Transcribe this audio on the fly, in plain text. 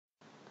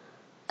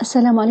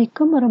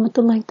Assalamualaikum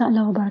warahmatullahi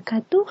taala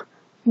wabarakatuh.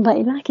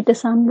 Baiklah, kita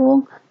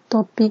sambung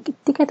topik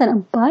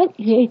tingkatan 4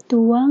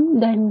 iaitu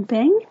wang dan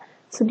bank.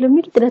 Sebelum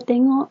ni kita dah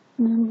tengok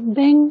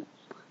bank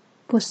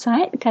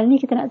pusat, kali ni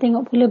kita nak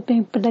tengok pula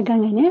bank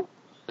perdagangan ya.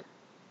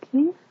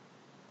 Okay.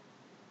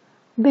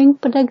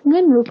 Bank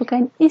perdagangan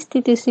merupakan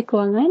institusi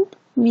kewangan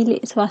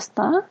milik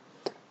swasta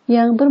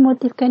yang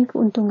bermotifkan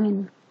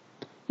keuntungan.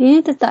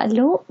 Ini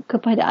tertakluk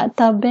kepada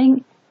Akta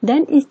Bank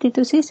dan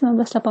Institusi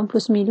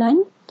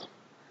 1989,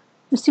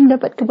 mesti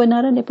mendapat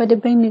kebenaran daripada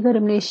Bank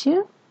Negara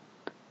Malaysia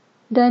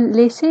dan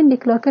lesen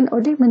dikeluarkan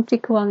oleh Menteri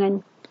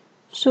Kewangan.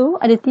 So,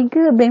 ada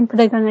 3 bank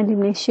perdagangan di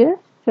Malaysia.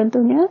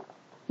 Contohnya,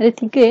 ada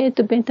 3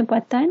 iaitu bank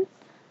tempatan,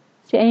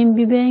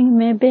 CIMB Bank,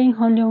 Maybank,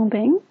 Hong Leong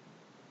Bank.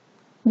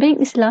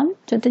 Bank Islam,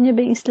 contohnya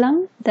Bank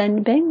Islam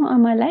dan Bank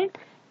Muamalat.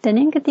 Dan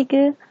yang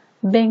ketiga,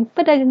 bank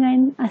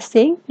perdagangan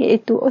asing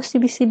iaitu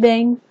OCBC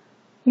Bank,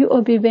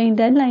 UOB Bank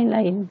dan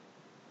lain-lain.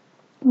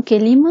 Okey,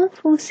 5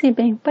 fungsi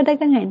bank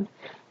perdagangan.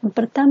 Yang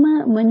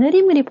pertama,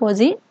 menerima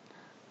deposit,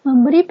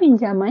 memberi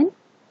pinjaman,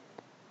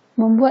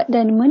 membuat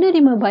dan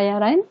menerima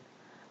bayaran,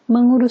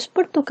 mengurus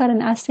pertukaran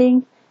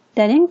asing,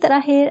 dan yang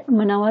terakhir,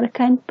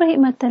 menawarkan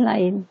perkhidmatan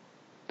lain.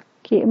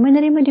 Okay,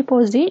 menerima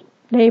deposit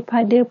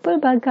daripada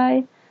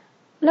pelbagai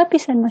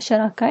lapisan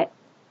masyarakat.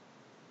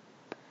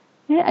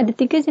 Ya, ada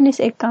 3 jenis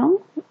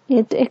akaun,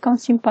 iaitu akaun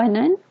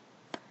simpanan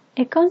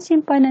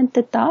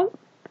tetap,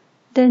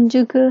 dan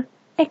juga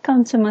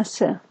akaun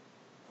semasa.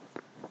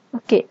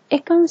 Okey,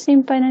 akaun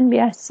simpanan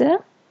biasa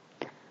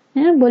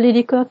ya, boleh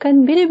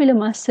dikeluarkan bila-bila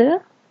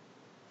masa,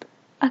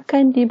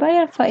 akan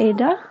dibayar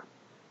faedah.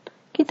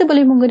 Kita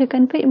boleh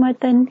menggunakan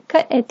perkhidmatan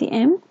kad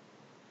ATM,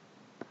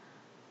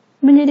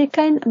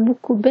 menyediakan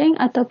buku bank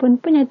ataupun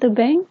penyata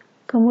bank,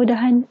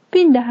 kemudahan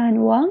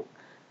pindahan wang,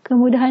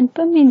 kemudahan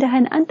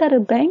pemindahan antara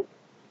bank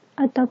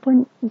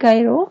ataupun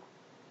gairo,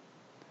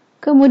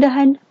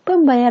 kemudahan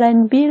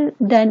pembayaran bil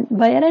dan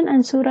bayaran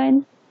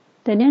ansuran,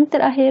 dan yang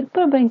terakhir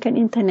perbankan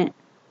internet.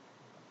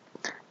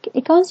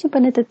 Akaun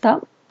simpanan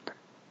tetap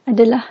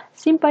adalah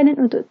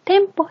simpanan untuk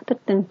tempoh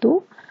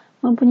tertentu,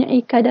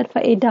 mempunyai kadar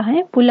faedah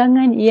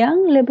pulangan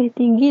yang lebih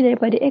tinggi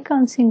daripada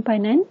akaun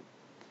simpanan.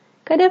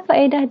 Kadar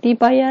faedah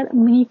dibayar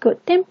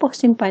mengikut tempoh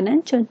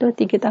simpanan, contoh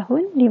 3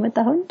 tahun, 5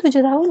 tahun, 7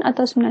 tahun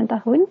atau 9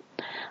 tahun.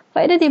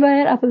 Faedah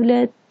dibayar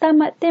apabila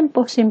tamat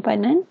tempoh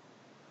simpanan.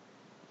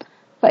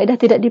 Faedah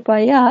tidak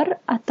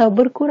dibayar atau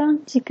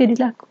berkurang jika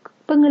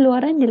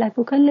pengeluaran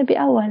dilakukan lebih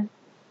awal.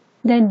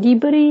 Dan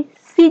diberi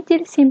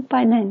sijil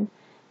simpanan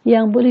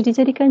yang boleh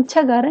dijadikan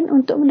cagaran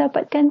untuk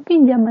mendapatkan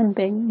pinjaman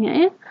bank.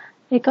 Ya.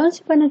 Akaun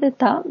simpanan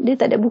tetap, dia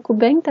tak ada buku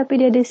bank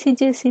tapi dia ada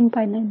sijil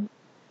simpanan.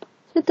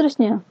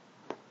 Seterusnya,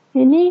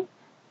 ini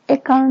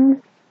akaun,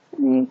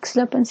 ni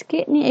kesilapan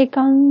sikit, ni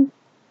akaun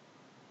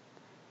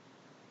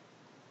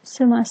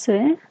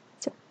semasa.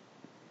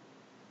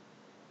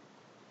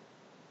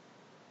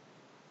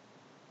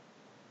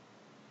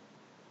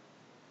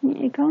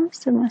 Ni akaun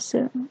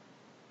semasa.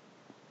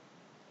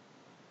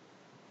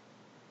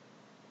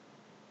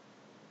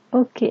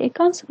 Okey,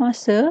 akaun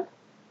semasa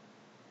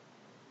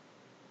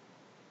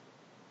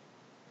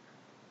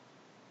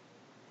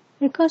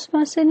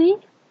ni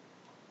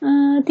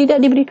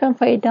tidak diberikan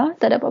faedah,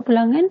 tak dapat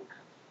pulangan.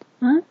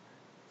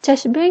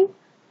 Charge bank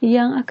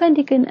yang akan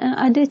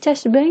ada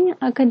charge bank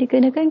akan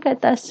dikenakan ke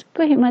atas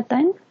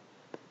perkhidmatan.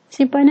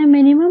 Simpanan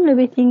minimum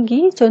lebih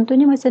tinggi.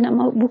 Contohnya masa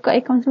nak buka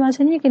akaun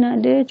semasa ni kena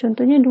ada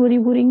contohnya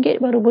RM2,000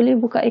 baru boleh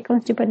buka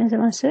akaun simpanan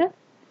semasa.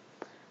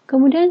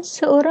 Kemudian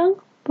seorang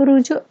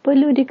perujuk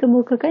perlu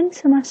dikemukakan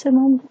semasa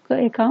membuka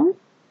akaun.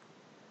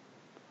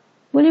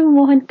 Boleh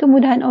memohon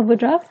kemudahan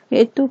overdraft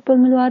iaitu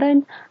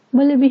pengeluaran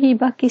melebihi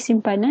baki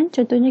simpanan.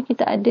 Contohnya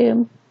kita ada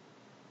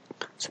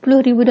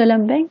RM10,000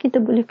 dalam bank, kita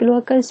boleh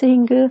keluarkan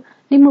sehingga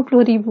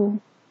RM50,000.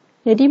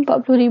 Jadi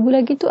RM40,000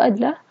 lagi tu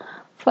adalah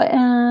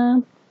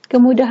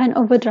kemudahan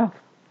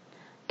overdraft.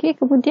 Okay,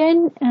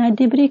 kemudian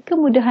diberi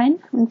kemudahan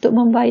untuk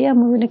membayar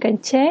menggunakan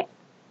cek.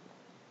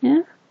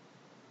 Ya.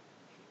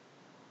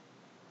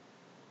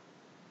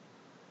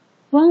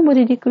 Wang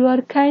boleh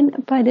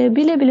dikeluarkan pada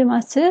bila-bila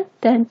masa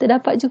dan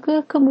terdapat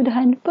juga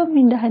kemudahan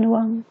pemindahan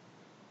wang.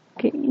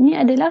 Okey, ini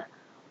adalah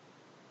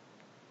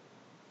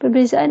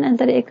perbezaan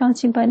antara akaun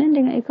simpanan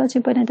dengan akaun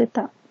simpanan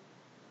tetap.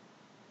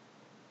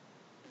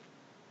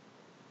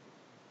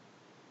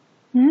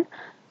 Ya,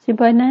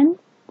 simpanan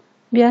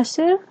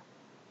biasa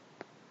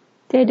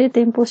tiada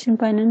tempoh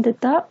simpanan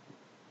tetap.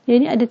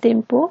 Jadi ada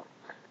tempoh.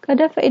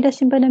 Kadar faedah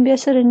simpanan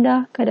biasa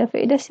rendah, kadar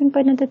faedah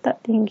simpanan tetap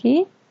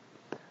tinggi.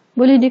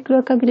 Boleh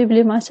dikeluarkan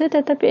bila-bila masa,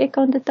 tetapi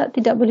akaun tetap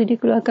tidak boleh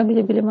dikeluarkan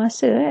bila-bila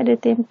masa. Ada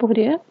tempoh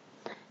dia.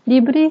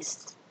 Diberi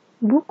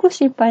buku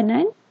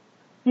simpanan,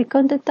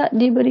 akaun tetap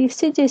diberi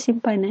sijil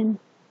simpanan.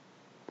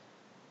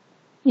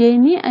 Yang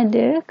ini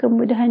ada,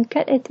 kemudahan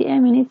kad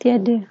ATM ini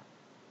tiada.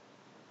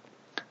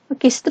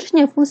 Okey,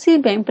 seterusnya fungsi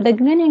bank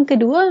perdagangan yang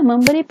kedua,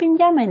 memberi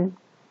pinjaman.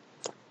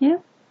 Ya.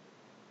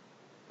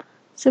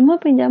 Semua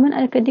pinjaman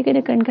akan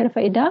dikenakan kadar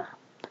faedah.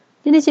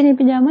 Jenis-jenis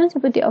pinjaman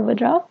seperti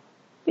overdraft,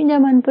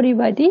 pinjaman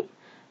peribadi,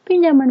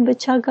 pinjaman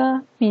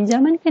bercagar,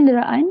 pinjaman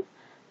kenderaan,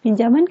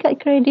 pinjaman kad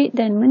kredit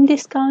dan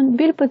mendiskaun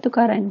bil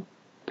pertukaran.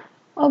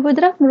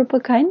 Overdraft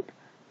merupakan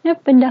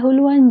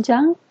pendahuluan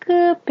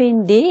jangka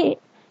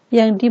pendek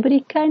yang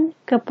diberikan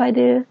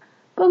kepada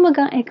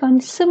pemegang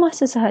akaun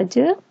semasa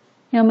sahaja,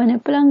 yang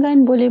mana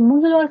pelanggan boleh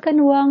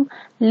mengeluarkan wang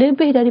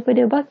lebih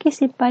daripada baki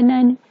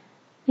simpanan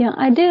yang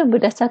ada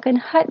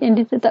berdasarkan had yang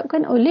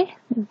ditetapkan oleh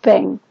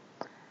bank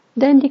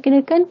dan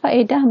dikenakan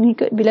faedah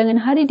mengikut bilangan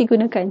hari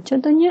digunakan.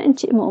 Contohnya,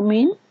 Encik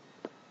Mukmin,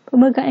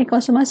 pemegang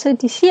akaun semasa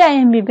di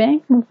CIMB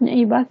Bank,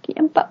 mempunyai baki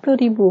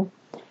RM40,000.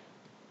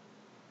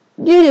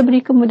 Dia diberi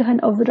kemudahan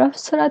overdraft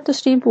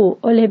RM100,000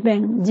 oleh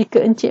bank.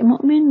 Jika Encik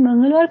Mukmin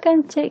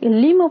mengeluarkan cek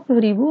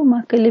RM50,000,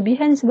 maka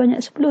lebihan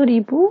sebanyak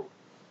RM10,000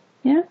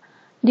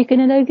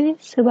 dikena lagi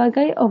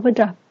sebagai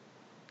overdraft.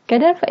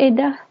 Kadar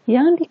faedah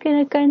yang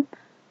dikenakan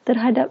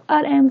terhadap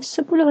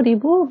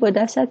RM10,000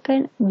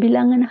 berdasarkan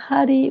bilangan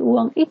hari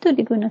wang itu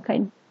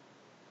digunakan.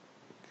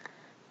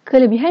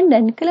 Kelebihan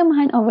dan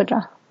kelemahan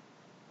overdraft.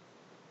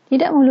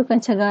 Tidak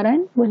memerlukan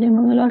cagaran, boleh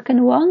mengeluarkan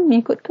wang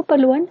mengikut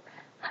keperluan,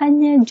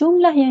 hanya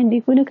jumlah yang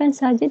digunakan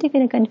sahaja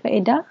dikenakan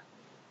faedah,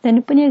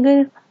 dan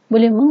peniaga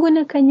boleh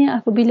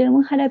menggunakannya apabila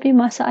menghadapi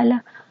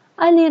masalah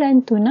aliran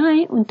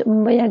tunai untuk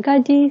membayar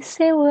gaji,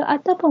 sewa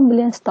atau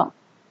pembelian stok.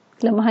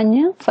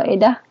 Kelemahannya,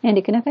 faedah yang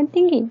dikenakan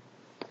tinggi.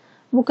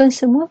 Bukan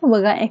semua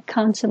pemegang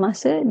akaun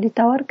semasa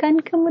ditawarkan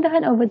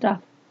kemudahan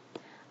overdraft.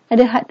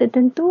 Ada had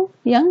tertentu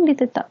yang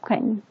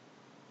ditetapkan.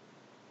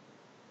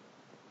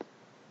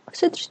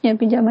 Seterusnya,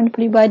 pinjaman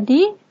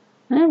peribadi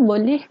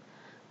boleh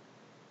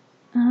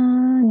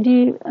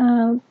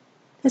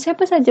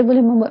siapa saja boleh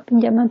membuat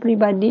pinjaman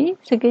peribadi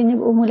sekiranya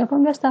berumur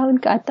 18 tahun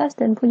ke atas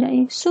dan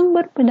mempunyai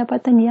sumber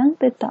pendapatan yang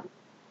tetap.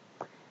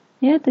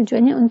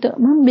 Tujuannya untuk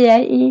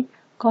membiayai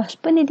kos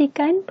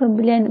pendidikan,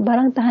 pembelian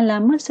barang tahan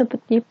lama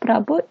seperti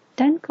perabot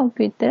dan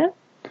komputer,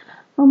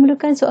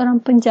 memerlukan seorang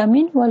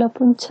penjamin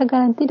walaupun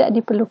cagaran tidak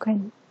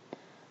diperlukan.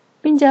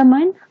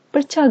 Pinjaman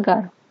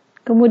bercagar.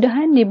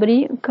 Kemudahan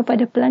diberi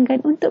kepada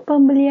pelanggan untuk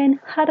pembelian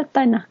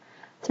hartanah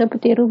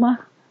seperti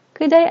rumah,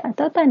 kedai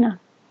atau tanah.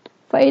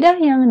 Faedah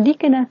yang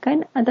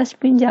dikenakan atas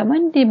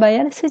pinjaman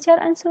dibayar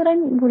secara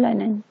ansuran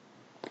bulanan.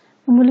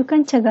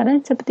 Memerlukan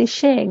cagaran seperti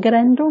share,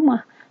 geran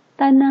rumah,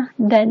 tanah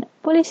dan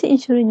polisi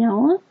insurans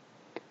nyawa.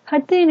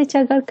 Harta yang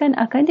dicagarkan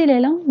akan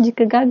dilelang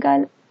jika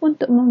gagal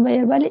untuk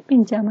membayar balik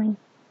pinjaman.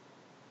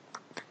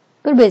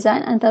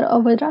 Perbezaan antara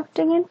overdraft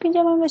dengan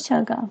pinjaman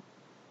bercagar.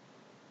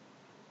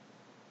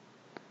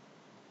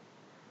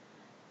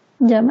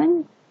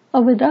 Pinjaman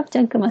overdraft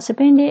jangka masa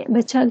pendek,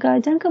 bercagar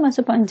jangka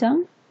masa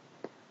panjang.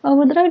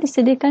 Overdraft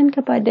disediakan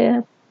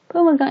kepada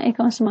pemegang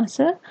akaun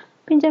semasa,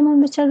 pinjaman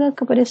bercagar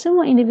kepada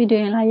semua individu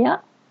yang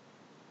layak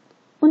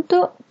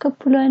untuk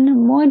keperluan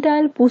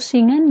modal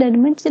pusingan dan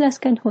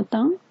menjelaskan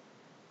hutang,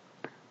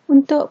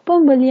 untuk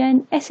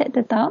pembelian aset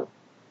tetap.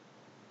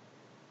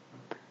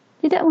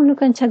 Tidak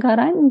memerlukan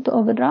cagaran untuk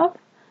overdraft.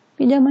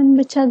 Pinjaman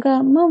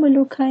bercagar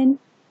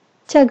memerlukan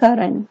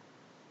cagaran.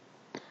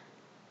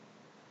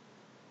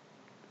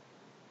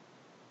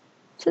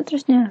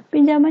 Seterusnya,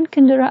 pinjaman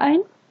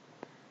kenderaan.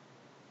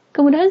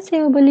 Kemudahan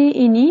sewa beli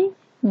ini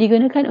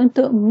digunakan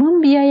untuk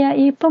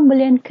membiayai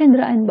pembelian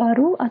kenderaan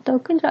baru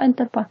atau kenderaan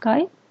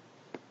terpakai.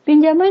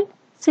 Pinjaman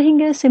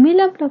sehingga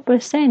 90%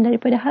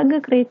 daripada harga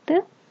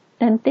kereta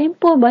dan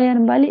tempoh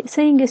bayaran balik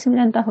sehingga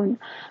 9 tahun.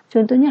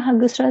 Contohnya,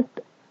 harga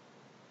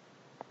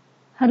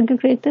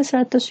kereta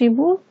RM100,000,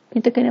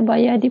 kita kena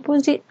bayar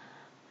deposit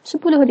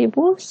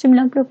RM10,000,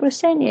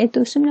 90%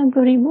 iaitu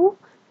RM90,000,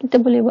 kita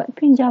boleh buat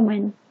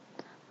pinjaman.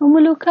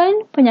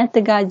 Memerlukan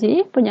penyata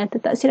gaji, penyata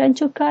taksiran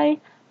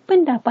cukai,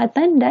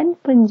 pendapatan dan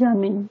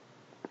penjamin.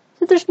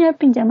 Seterusnya,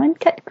 pinjaman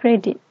kad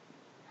kredit.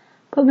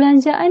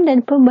 Perbelanjaan dan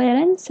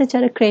pembayaran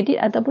secara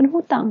kredit ataupun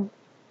hutang.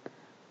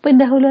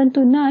 Pendahuluan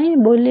tunai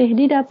boleh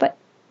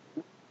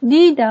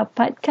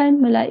didapatkan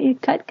melalui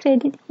kad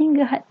kredit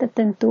hingga had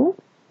tertentu.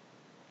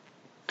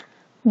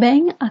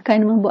 Bank akan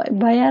membuat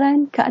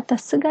bayaran ke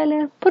atas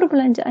segala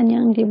perbelanjaan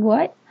yang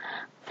dibuat.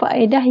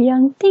 Faedah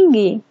yang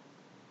tinggi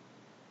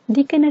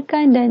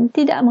dikenakan dan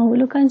tidak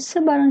memerlukan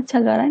sebarang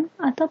cagaran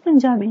atau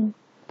penjamin.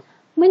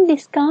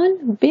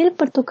 Mendiskaun bil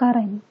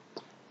pertukaran.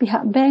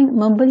 Pihak bank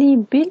membeli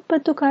bil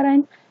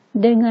pertukaran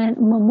dengan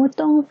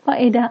memotong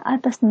faedah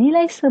atas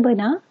nilai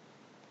sebenar,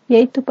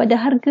 iaitu pada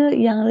harga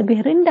yang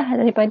lebih rendah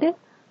daripada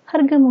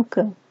harga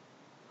muka.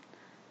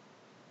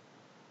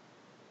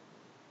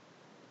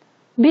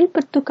 Bil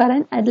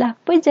pertukaran adalah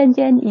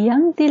perjanjian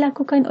yang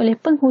dilakukan oleh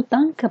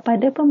penghutang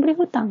kepada pemberi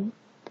hutang.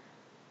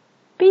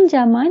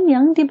 Pinjaman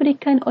yang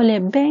diberikan oleh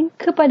bank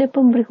kepada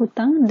pemberi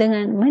hutang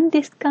dengan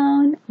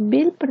mendiskaun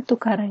bil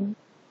pertukaran.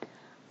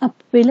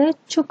 Apabila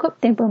cukup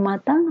tempoh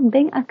matang,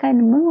 bank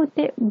akan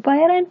mengutip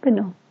bayaran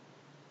penuh.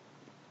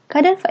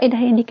 Kadar faedah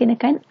yang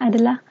dikenakan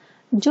adalah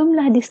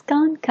jumlah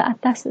diskaun ke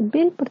atas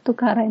bil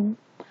pertukaran.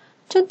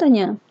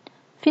 Contohnya,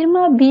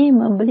 firma B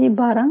membeli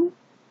barang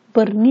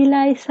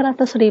bernilai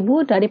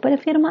RM100,000 daripada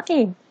firma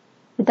A,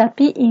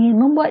 tetapi ingin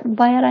membuat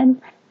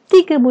bayaran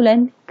 3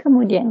 bulan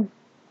kemudian.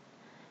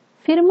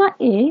 Firma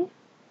A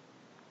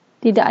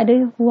tidak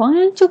ada wang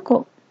yang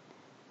cukup.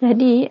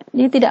 Jadi,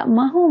 dia tidak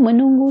mahu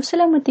menunggu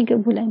selama 3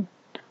 bulan.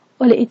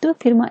 Oleh itu,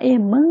 firma A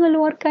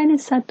mengeluarkan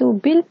satu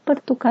bil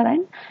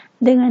pertukaran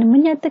dengan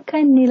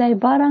menyatakan nilai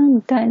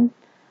barang dan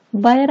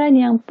bayaran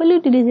yang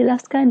perlu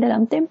dijelaskan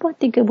dalam tempoh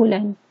 3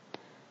 bulan.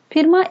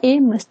 Firma A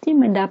mesti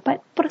mendapat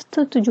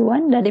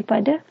persetujuan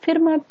daripada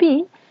firma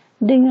B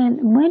dengan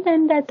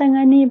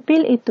menandatangani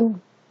bil itu.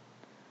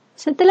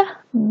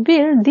 Setelah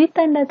bil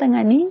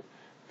ditandatangani,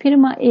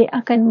 firma A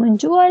akan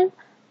menjual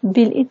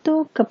bil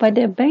itu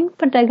kepada bank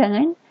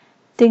perdagangan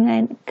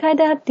dengan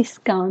kadar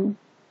diskaun.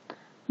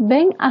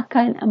 Bank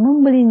akan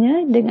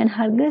membelinya dengan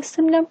harga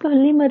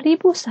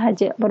RM95,000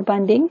 sahaja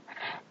berbanding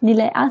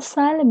nilai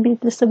asal bil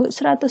tersebut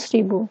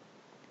RM100,000.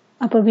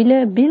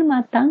 Apabila bil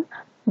matang,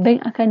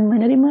 bank akan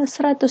menerima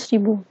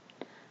RM100,000.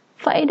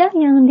 Faedah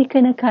yang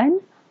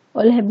dikenakan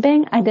oleh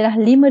bank adalah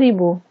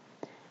RM5,000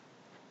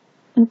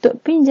 untuk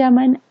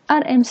pinjaman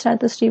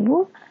RM100,000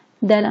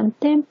 dalam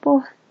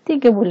tempoh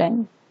 3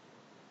 bulan.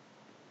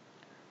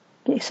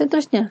 Okay,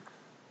 seterusnya,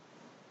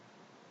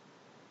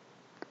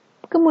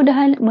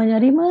 kemudahan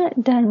menerima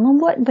dan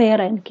membuat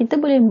bayaran. Kita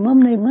boleh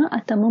menerima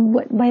atau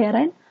membuat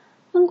bayaran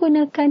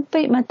menggunakan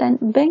perkhidmatan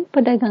bank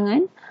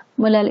perdagangan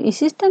melalui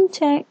sistem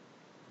cek,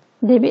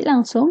 debit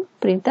langsung,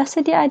 perintah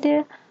sedia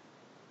ada,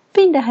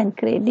 pindahan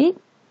kredit,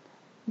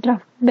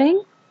 draft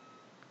bank,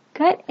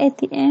 kad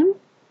ATM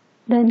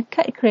dan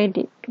kad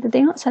kredit. Kita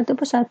tengok satu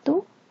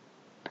persatu.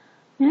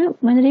 Ya,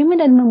 menerima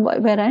dan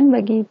membuat bayaran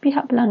bagi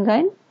pihak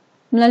pelanggan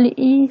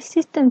melalui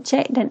sistem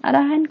cek dan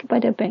arahan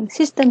kepada bank.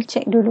 Sistem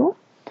cek dulu.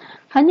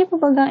 Hanya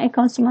pemegang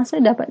akaun semasa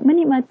dapat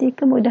menikmati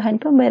kemudahan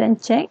pembayaran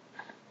cek,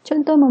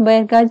 contoh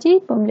membayar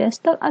gaji, pembelian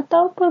stok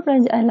atau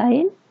perbelanjaan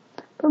lain.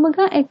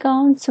 Pemegang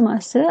akaun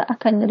semasa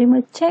akan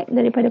menerima cek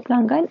daripada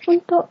pelanggan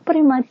untuk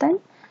perkhidmatan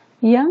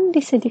yang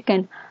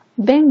disediakan.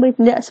 Bank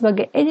bertindak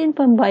sebagai ejen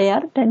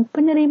pembayar dan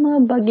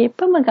penerima bagi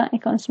pemegang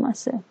akaun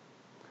semasa.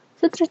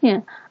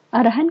 Seterusnya,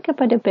 arahan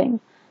kepada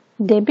bank.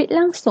 Debit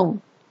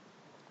langsung.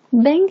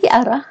 Bank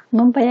diarah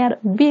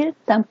membayar bil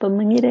tanpa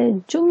mengira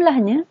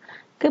jumlahnya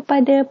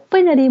kepada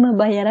penerima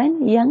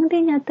bayaran yang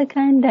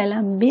dinyatakan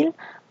dalam bil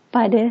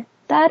pada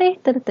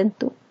tarikh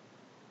tertentu.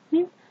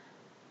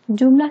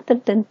 Jumlah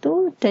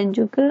tertentu dan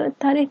juga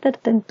tarikh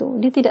tertentu.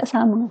 Dia tidak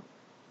sama.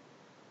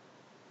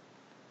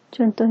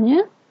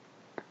 Contohnya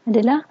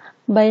adalah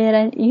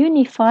bayaran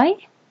Unify,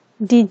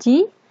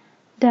 DG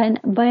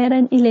dan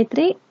bayaran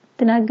elektrik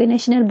Tenaga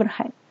Nasional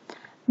Berhad.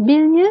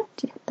 Bilnya,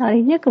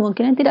 tarikhnya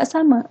kemungkinan tidak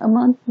sama.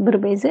 Amount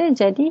berbeza,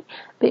 jadi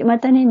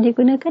perkhidmatan yang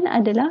digunakan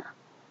adalah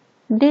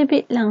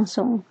debit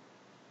langsung.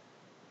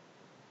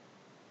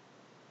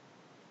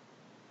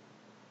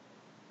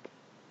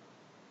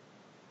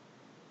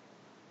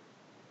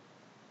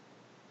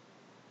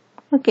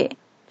 Okey,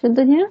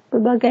 contohnya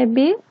berbagai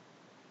bil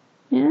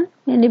ya,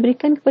 yang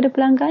diberikan kepada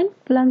pelanggan.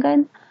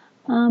 Pelanggan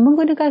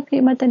menggunakan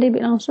perkhidmatan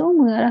debit langsung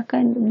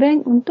mengarahkan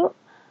bank untuk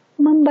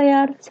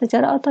membayar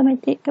secara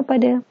automatik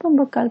kepada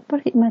pembekal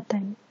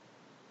perkhidmatan.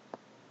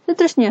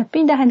 Seterusnya,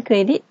 pindahan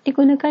kredit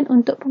digunakan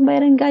untuk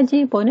pembayaran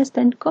gaji, bonus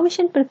dan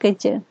komisen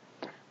pekerja.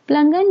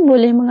 Pelanggan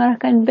boleh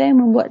mengarahkan bank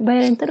membuat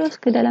bayaran terus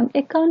ke dalam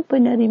akaun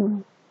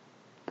penerima.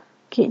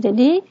 Okey,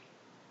 jadi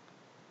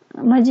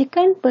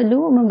majikan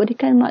perlu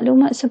memberikan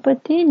maklumat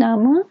seperti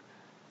nama,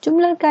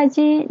 jumlah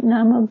gaji,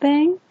 nama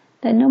bank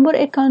dan nombor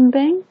akaun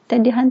bank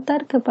dan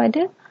dihantar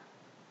kepada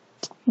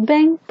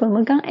bank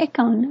pemegang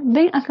akaun.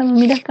 Bank akan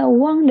memindahkan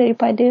wang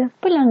daripada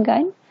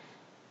pelanggan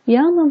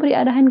yang memberi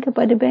arahan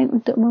kepada bank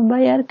untuk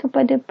membayar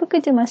kepada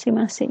pekerja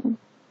masing-masing.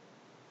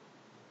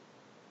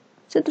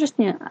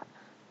 Seterusnya,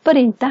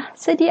 perintah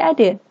sedia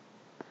ada.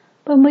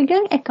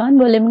 Pemegang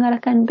akaun boleh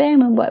mengarahkan bank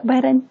membuat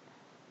bayaran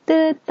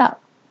tetap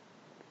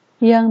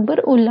yang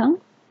berulang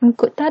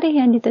mengikut tarikh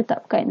yang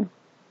ditetapkan.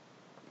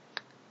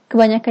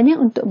 Kebanyakannya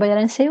untuk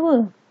bayaran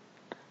sewa,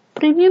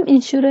 premium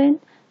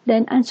insurans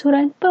dan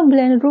ansuran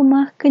pembelian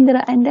rumah,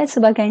 kenderaan dan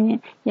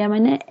sebagainya, yang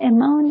mana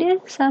amount dia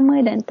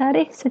sama dan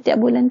tarikh setiap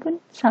bulan pun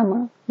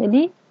sama.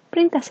 Jadi,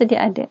 perintah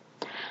sedia ada.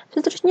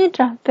 Seterusnya,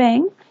 draft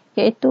bank,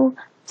 iaitu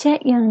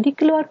cek yang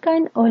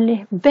dikeluarkan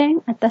oleh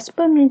bank atas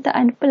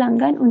permintaan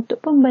pelanggan untuk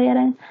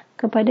pembayaran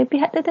kepada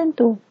pihak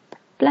tertentu.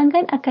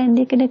 Pelanggan akan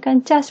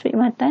dikenakan cas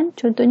perkhidmatan,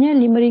 contohnya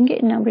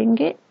RM5,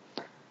 RM6.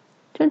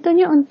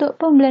 Contohnya untuk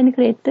pembelian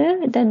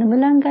kereta dan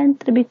melanggan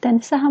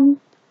terbitan saham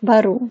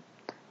baru.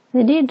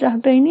 Jadi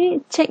draft bank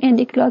ni cek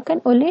yang dikeluarkan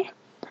oleh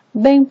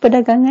bank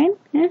perdagangan.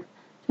 Ya.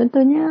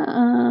 Contohnya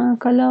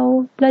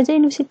kalau pelajar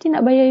universiti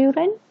nak bayar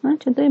yuran,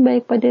 contohnya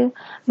bayar kepada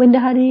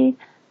Bendahari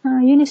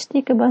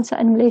Universiti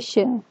Kebangsaan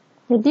Malaysia.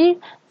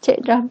 Jadi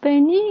cek draft bank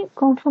ni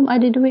confirm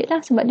ada duit lah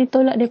sebab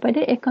ditolak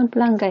daripada akaun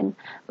pelanggan.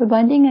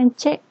 Berbanding dengan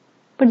cek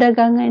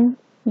perdagangan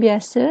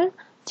biasa,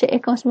 cek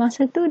akaun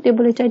semasa tu dia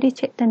boleh jadi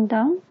cek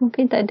tendang.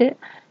 Mungkin tak ada,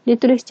 dia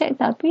tulis cek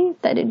tapi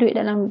tak ada duit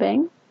dalam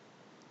bank.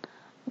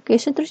 Okey,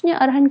 seterusnya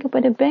arahan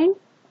kepada bank.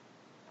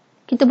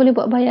 Kita boleh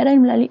buat bayaran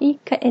melalui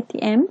kad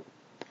ATM.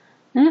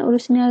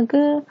 Urusan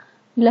niaga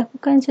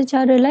dilakukan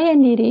secara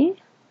layan diri.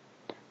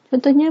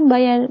 Contohnya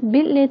bayar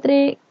bil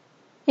elektrik,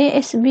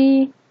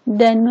 ASB,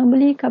 dan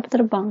membeli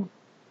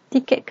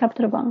tiket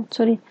kapal terbang,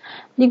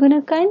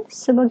 digunakan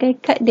sebagai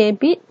kad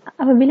debit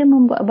apabila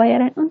membuat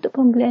bayaran untuk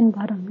pembelian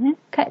barang,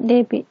 kad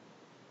debit.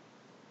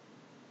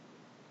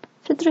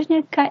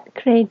 Seterusnya, kad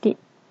kredit,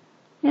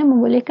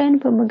 membolehkan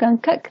pemegang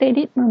kad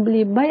kredit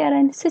membeli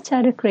bayaran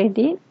secara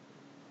kredit,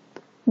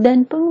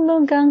 dan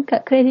pemegang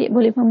kad kredit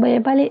boleh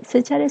membayar balik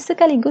secara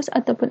sekaligus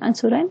ataupun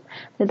ansuran,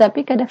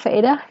 tetapi kadar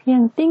faedah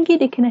yang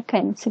tinggi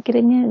dikenakan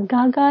sekiranya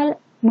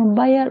gagal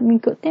membayar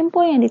mengikut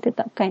tempoh yang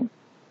ditetapkan.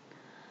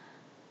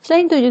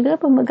 Selain itu juga,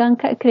 pemegang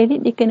kad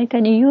kredit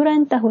dikenakan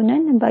yuran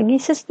tahunan bagi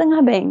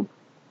sesetengah bank.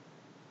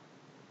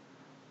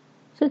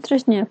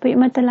 Seterusnya,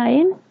 perkhidmatan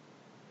lain,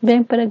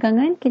 bank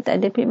perdagangan, kita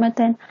ada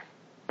perkhidmatan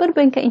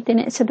perbankan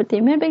internet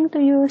seperti Maybank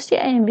to You,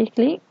 CIMB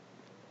Klik,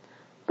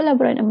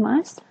 pelaburan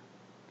emas,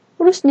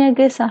 urus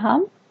niaga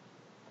saham,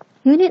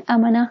 unit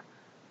amanah,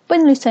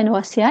 penulisan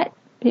wasiat,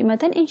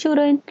 perkhidmatan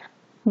insurans,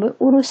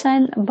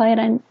 berurusan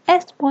bayaran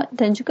ekspor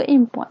dan juga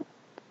import.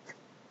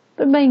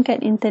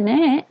 Perbankan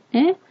internet,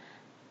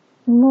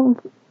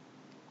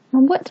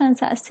 membuat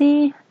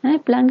transaksi,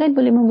 pelanggan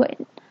boleh membuat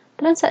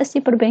transaksi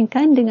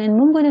perbankan dengan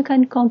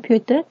menggunakan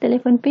komputer,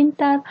 telefon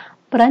pintar,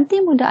 peranti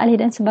mudah alih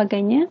dan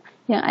sebagainya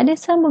yang ada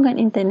sambungan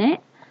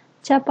internet.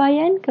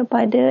 Capaian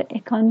kepada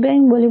akaun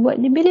bank boleh buat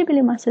di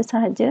bila-bila masa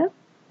sahaja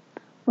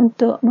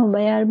untuk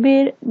membayar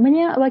bil,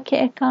 menyewa baki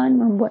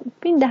akaun, membuat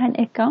pindahan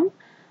akaun,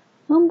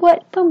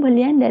 membuat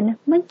pembelian dan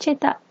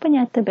mencetak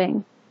penyata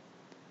bank.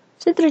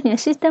 Seterusnya,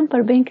 sistem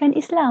perbankan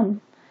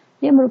Islam.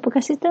 Ia merupakan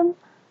sistem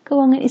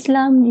kewangan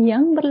Islam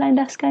yang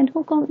berlandaskan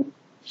hukum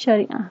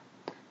syariah.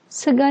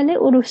 Segala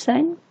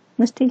urusan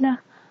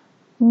mestilah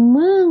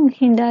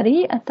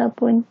menghindari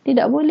ataupun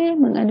tidak boleh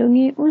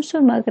mengandungi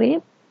unsur maghrib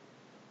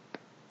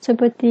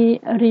seperti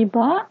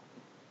riba,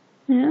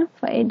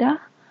 faedah,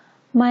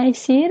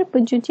 maisir,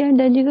 pencucian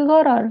dan juga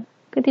gharar,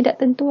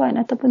 ketidaktentuan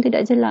ataupun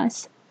tidak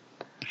jelas.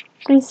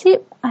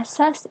 Prinsip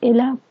asas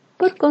ialah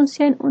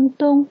perkongsian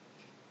untung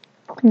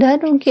dan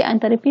rugi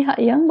antara pihak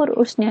yang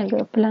berurus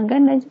niaga,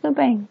 pelanggan dan juga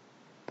bank.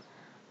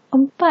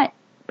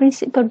 4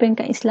 prinsip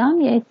perbankan Islam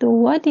iaitu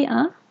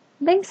wadi'ah,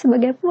 bank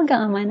sebagai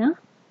pemegang amanah,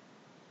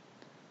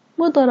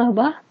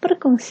 mudharabah,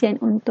 perkongsian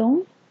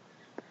untung,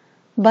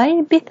 bai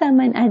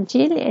bithaman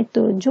ajil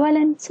iaitu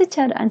jualan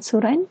secara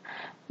ansuran,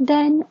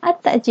 dan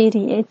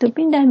at-ta'jiri iaitu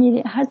pindah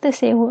milik harta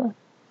sewa.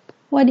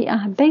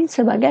 Wadi'ah, bank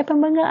sebagai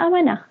pemegang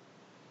amanah.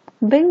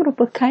 Bank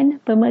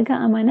merupakan pemegang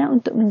amanah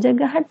untuk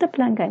menjaga harta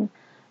pelanggan.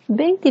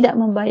 Bank tidak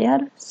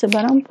membayar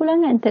sebarang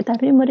pulangan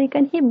tetapi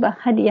memberikan hibah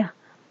hadiah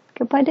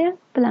kepada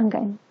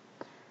pelanggan.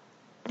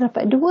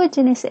 Terdapat 2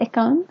 jenis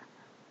akaun,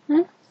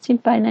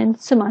 simpanan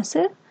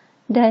semasa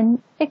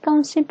dan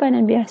akaun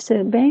simpanan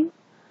biasa bank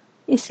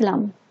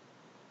Islam.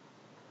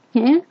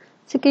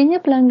 Sekiranya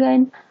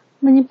pelanggan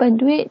menyimpan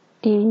duit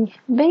di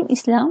bank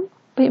Islam,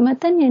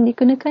 perkhidmatan yang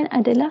digunakan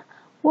adalah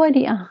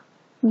wadi'ah,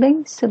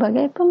 bank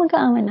sebagai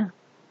pemegang amanah.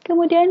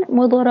 Kemudian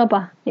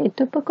mudharabah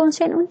iaitu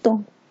perkongsian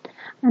untung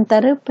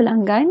antara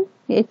pelanggan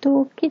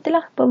iaitu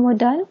kitalah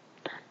pemodal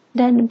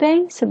dan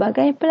bank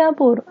sebagai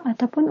pelabur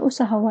ataupun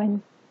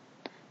usahawan.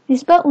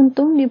 Nisbah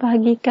untung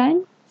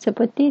dibahagikan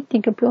seperti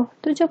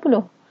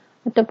 30-70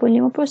 ataupun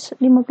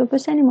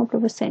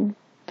 50%-50%.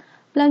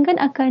 Pelanggan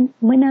akan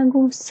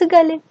menanggung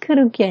segala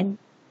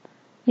kerugian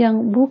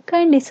yang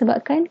bukan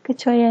disebabkan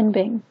kecuaian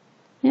bank.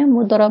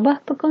 Mudharabah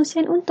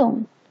perkongsian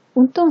untung.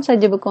 Untung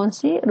saja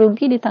berkongsi,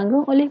 rugi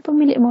ditanggung oleh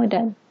pemilik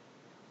modal.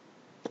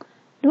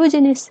 2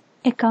 jenis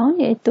akaun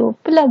iaitu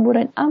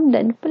pelaburan am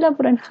dan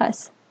pelaburan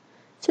khas.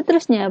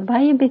 Seterusnya,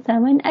 bai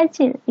bithaman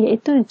ajil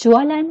iaitu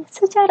jualan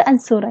secara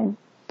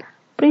ansuran.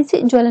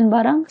 Prinsip jualan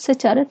barang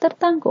secara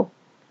tertangguh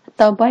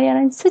atau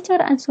bayaran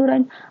secara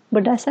ansuran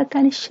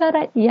berdasarkan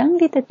syarat yang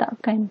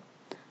ditetapkan.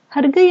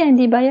 Harga yang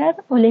dibayar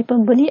oleh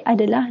pembeli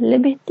adalah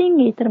lebih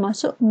tinggi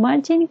termasuk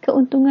margin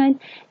keuntungan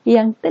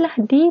yang telah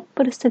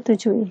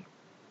dipersetujui.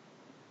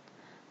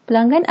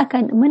 Pelanggan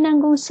akan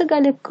menanggung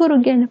segala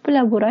kerugian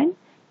pelaburan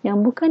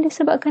yang bukan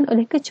disebabkan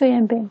oleh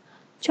kecuaian bank.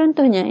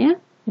 Contohnya,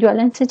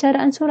 jualan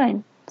secara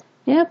ansuran.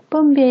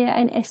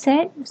 Pembiayaan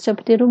aset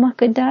seperti rumah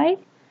kedai,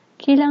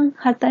 kilang,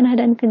 hartanah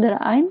dan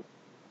kenderaan.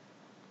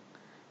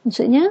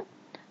 Maksudnya,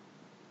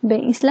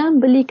 bank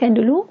Islam belikan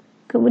dulu,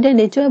 kemudian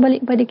dia jual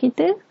balik pada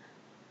kita.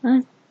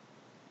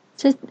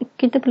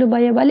 Kita perlu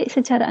bayar balik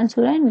secara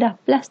ansuran, dah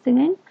plus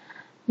dengan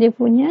dia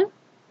punya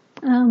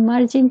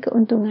margin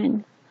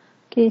keuntungan.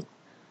 Okey.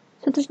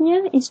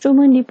 Seterusnya,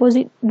 instrumen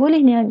deposit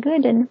boleh niaga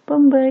dan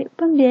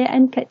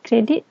pembiayaan kad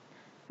kredit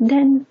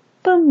dan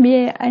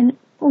pembiayaan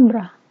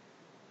umrah.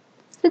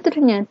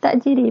 Seterusnya,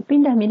 takjiri,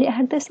 pindah milik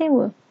harta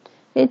sewa,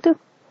 iaitu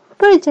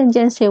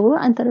perjanjian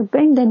sewa antara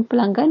bank dan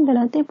pelanggan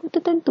dalam tempoh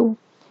tertentu.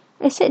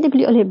 Aset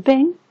dibeli oleh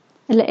bank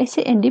adalah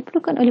aset yang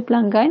diperlukan oleh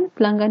pelanggan,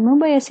 pelanggan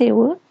membayar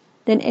sewa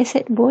dan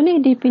aset boleh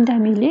dipindah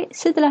milik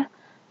setelah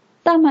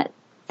tamat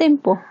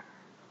tempoh.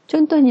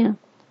 Contohnya,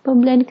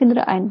 pembelian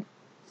kenderaan.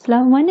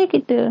 Selama mana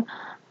kita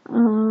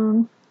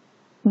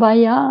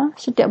bayar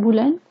setiap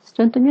bulan,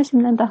 contohnya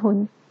 9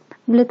 tahun.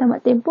 Bila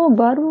tamat tempoh,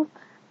 baru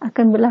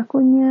akan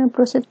berlakunya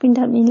proses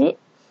pindah milik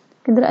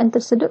kenderaan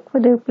tersebut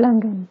kepada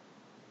pelanggan.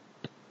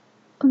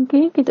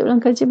 Okey, kita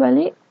ulang kaji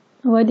balik.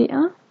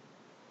 Wadi'ah,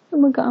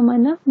 pemegang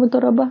amanah,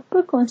 mudharabah,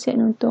 perkongsian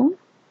untung.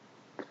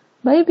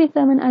 Bayi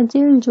bertaman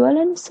ajil,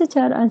 jualan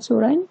secara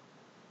ansuran.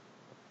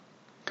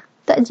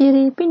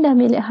 Takjiri, pindah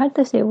milik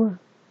harta sewa.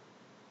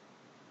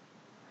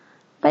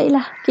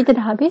 Baiklah, kita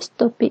dah habis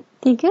topik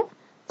 3.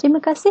 Terima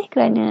kasih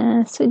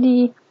kerana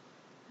sudi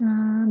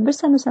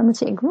bersama-sama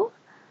cikgu.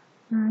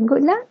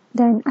 Good luck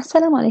dan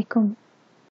Assalamualaikum.